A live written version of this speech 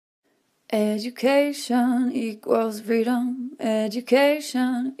Education equals freedom.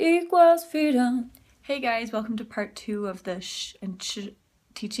 Education equals freedom. Hey guys, welcome to part 2 of the sh and ch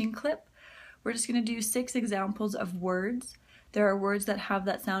teaching clip. We're just going to do 6 examples of words. There are words that have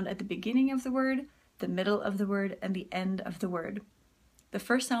that sound at the beginning of the word, the middle of the word, and the end of the word. The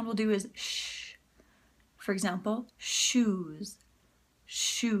first sound we'll do is sh. For example, shoes,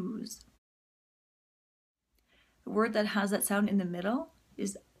 shoes. The word that has that sound in the middle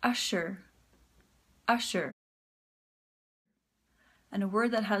is usher, usher. And a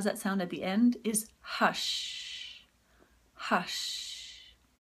word that has that sound at the end is hush, hush.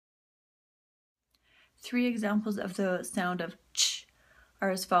 3 examples of the sound of ch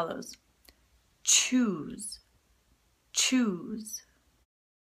are as follows. Choose, choose.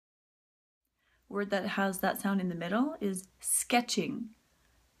 A word that has that sound in the middle is sketching,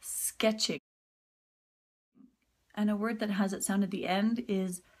 sketching. And a word that has that sound at the end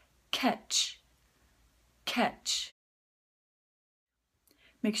is catch, catch.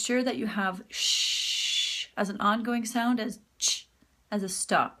 Make sure that you have sh as an ongoing sound as ch as a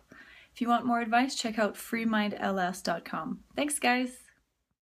stop. If you want more advice, check out freemindls.com. Thanks, guys.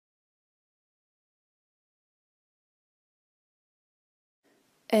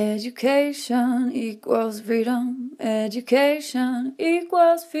 Education equals freedom. Education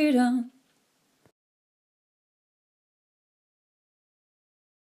equals freedom.